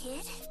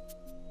kid?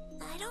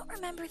 I don't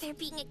remember there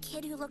being a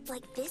kid who looked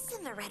like this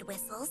in the Red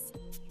Whistles.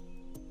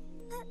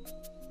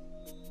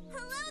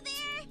 Hello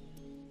there!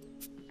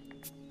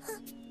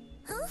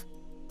 Huh?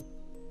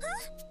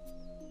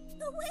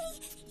 Oh,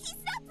 wait!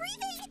 He's not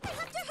breathing! I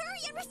have to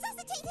hurry and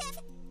resuscitate him!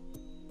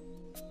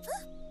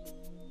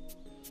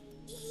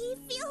 He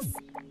feels...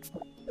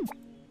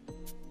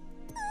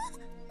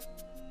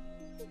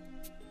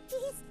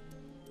 He's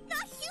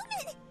not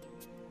human!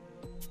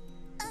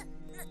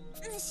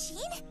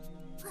 Machine?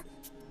 Wow!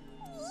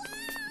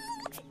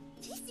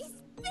 This is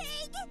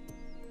big!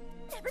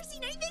 Never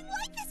seen anything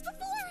like this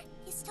before!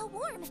 He's still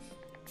warm.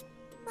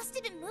 Must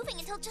have been moving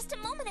until just a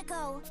moment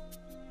ago.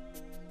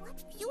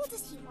 What fuel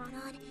does he run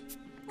on?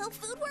 No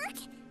food work?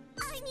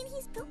 I mean,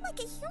 he's built like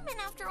a human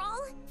after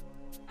all.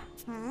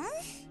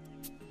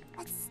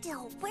 But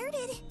still, where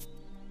did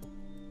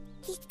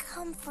he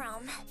come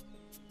from?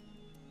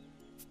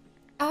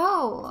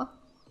 Oh,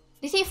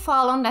 did he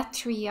fall on that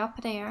tree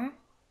up there?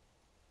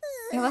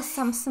 There was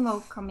some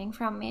smoke coming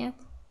from it.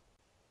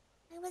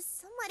 I was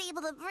somewhat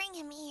able to bring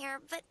him here,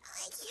 but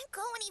I can't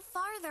go any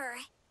farther.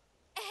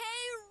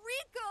 Hey,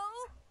 Rico!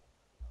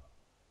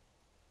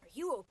 Are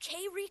you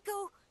okay,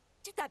 Rico?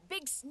 Did that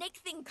big snake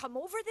thing come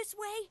over this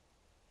way?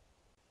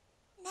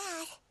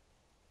 Nat.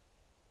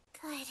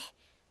 Good.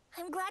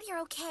 I'm glad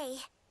you're okay.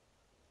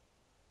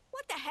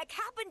 What the heck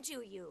happened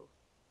to you?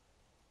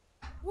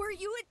 Were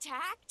you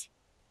attacked?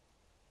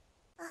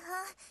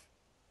 Uh-huh.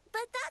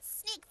 But that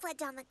snake fled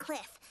down the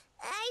cliff.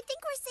 I think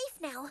we're safe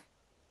now.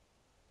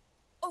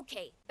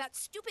 Okay, that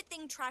stupid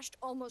thing trashed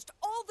almost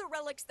all the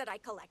relics that I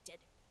collected.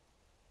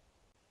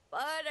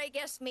 But I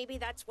guess maybe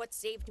that's what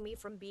saved me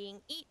from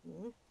being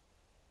eaten.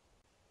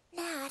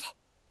 Nat.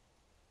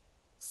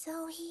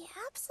 So he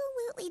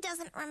absolutely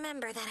doesn't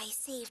remember that I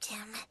saved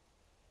him.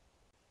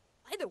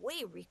 By the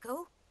way,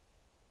 Rico,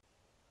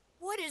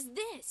 what is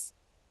this?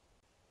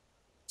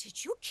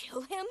 Did you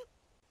kill him?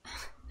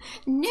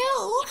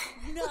 No!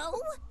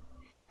 No?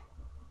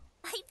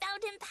 I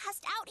found him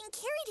passed out and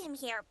carried him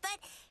here, but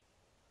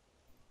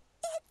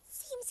it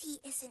seems he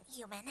isn't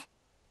human.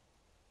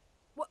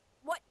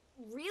 What?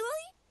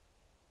 Really?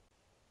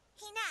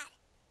 Hey, Nat,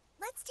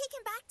 let's take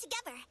him back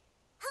together.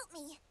 Help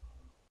me.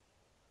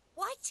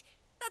 What?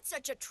 That's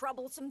such a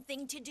troublesome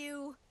thing to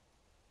do.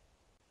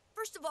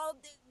 First of all,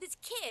 this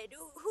kid,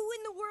 who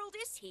in the world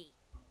is he?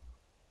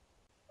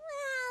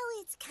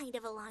 Well, it's kind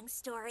of a long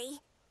story.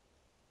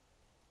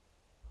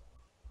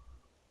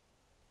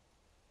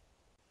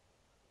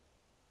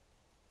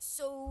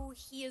 So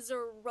he is a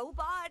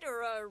robot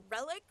or a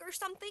relic or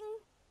something?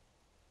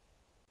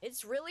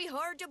 It's really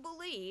hard to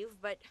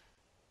believe, but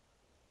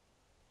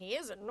he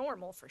isn't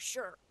normal for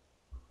sure.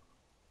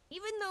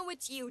 Even though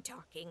it's you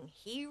talking,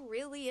 he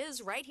really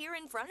is right here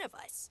in front of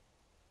us.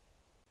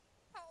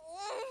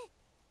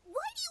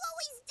 Why do you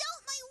always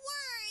doubt my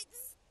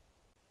words?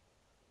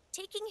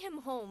 Taking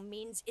him home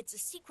means it's a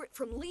secret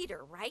from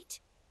Leader,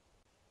 right?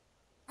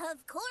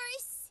 Of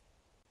course.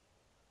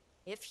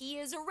 If he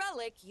is a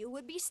relic, you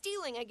would be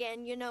stealing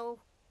again, you know.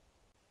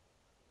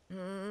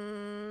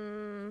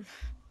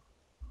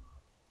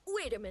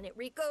 Wait a minute,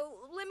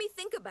 Rico. Let me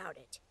think about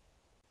it.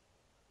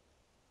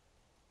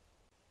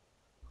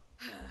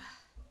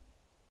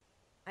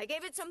 I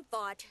gave it some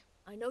thought.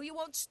 I know you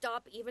won't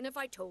stop even if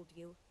I told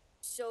you.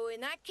 So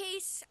in that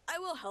case, I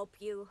will help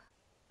you.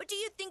 But do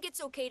you think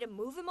it's okay to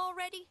move him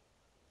already?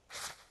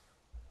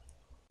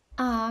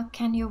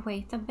 Can you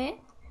wait a bit?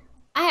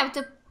 I have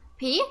to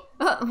pee?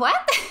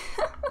 What?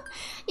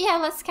 Yeah,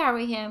 let's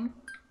carry him.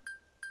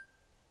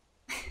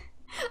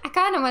 I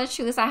kind of want to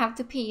choose I have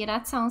to pee.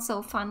 That sounds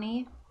so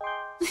funny.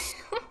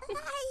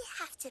 I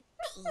have to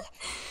pee.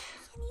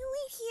 Can you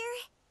wait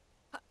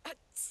here?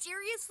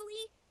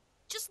 Seriously?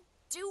 Just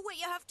do what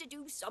you have to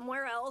do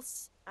somewhere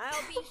else.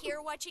 I'll be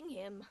here watching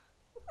him.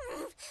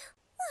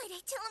 Why'd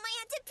I tell him I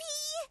had to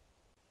pee?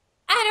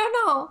 I don't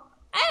know.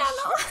 I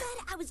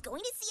said I was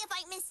going to see if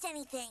I missed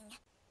anything.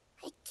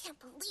 I can't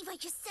believe I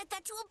just said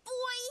that to a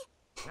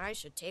boy. I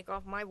should take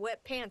off my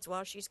wet pants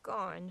while she's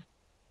gone.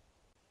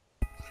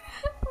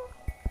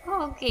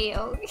 Okay.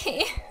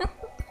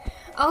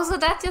 Oh, so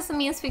that just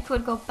means we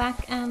could go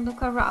back and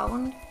look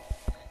around.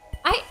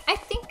 I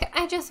think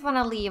I just want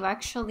to leave,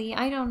 actually.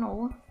 I don't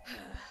know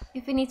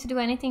if we need to do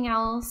anything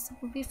else.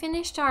 We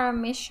finished our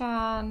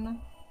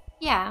mission.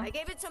 Yeah. I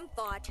gave it some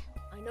thought.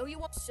 I know you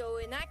won't. So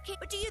in that case,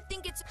 but do you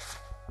think it's...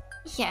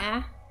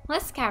 Yeah.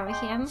 Let's carry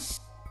him.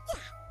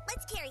 Yeah,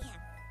 let's carry him.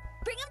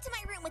 Bring him to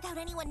my room without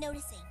anyone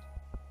noticing.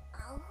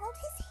 I'll hold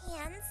his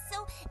hands,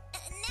 so...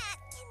 Nat,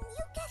 can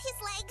you get his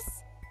legs?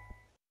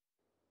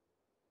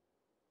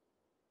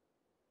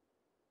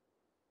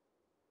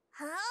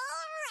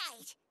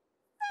 Alright!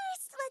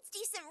 First, let's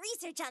do some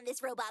research on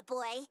this robot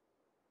boy.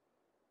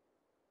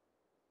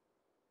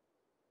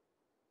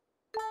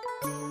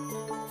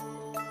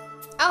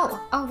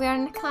 Oh, we're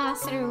in the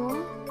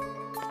classroom.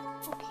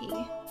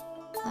 Okay.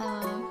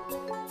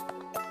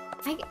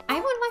 I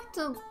would like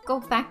to go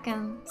back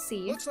and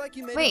see. Looks like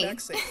you made Wait. it back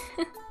safe.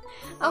 Oh,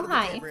 How did the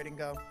hi. cave raiding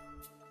go?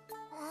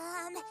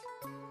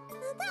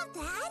 About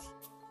that?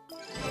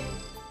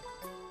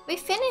 We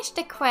finished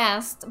the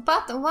quest,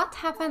 but what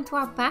happened to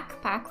our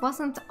backpack?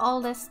 Wasn't all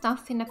the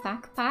stuff in the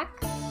backpack?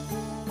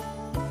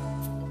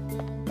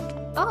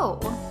 Oh,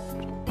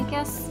 I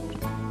guess...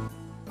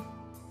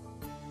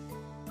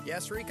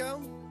 Yes,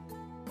 Rico?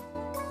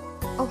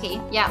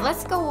 Okay, yeah,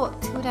 let's go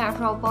to that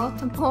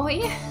robot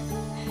boy.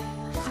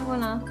 I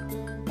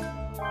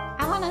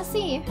wanna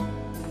see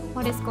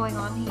what is going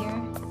on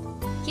here.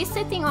 He's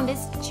sitting on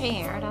this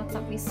chair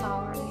that we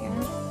saw earlier.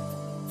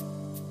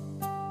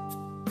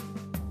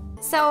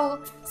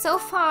 So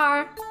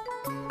far,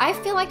 I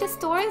feel like the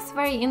story is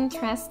very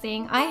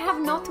interesting. I have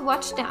not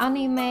watched the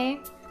anime,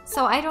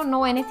 so I don't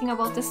know anything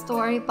about the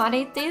story, but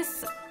it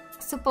is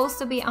supposed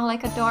to be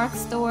like a dark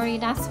story.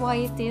 That's why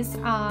it is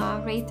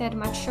rated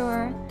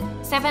mature,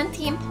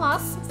 17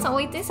 plus. So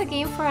it is a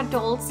game for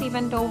adults,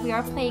 even though we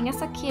are playing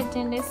as a kid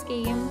in this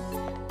game.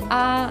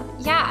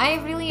 Yeah,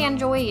 I really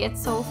enjoy it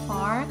so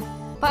far.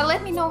 But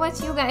let me know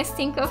what you guys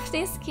think of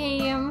this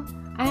game.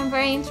 I am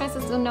very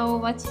interested to know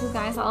what you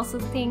guys also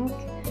think.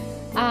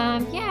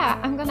 Yeah,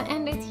 I'm gonna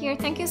end it here.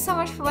 Thank you so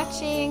much for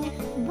watching.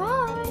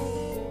 Bye!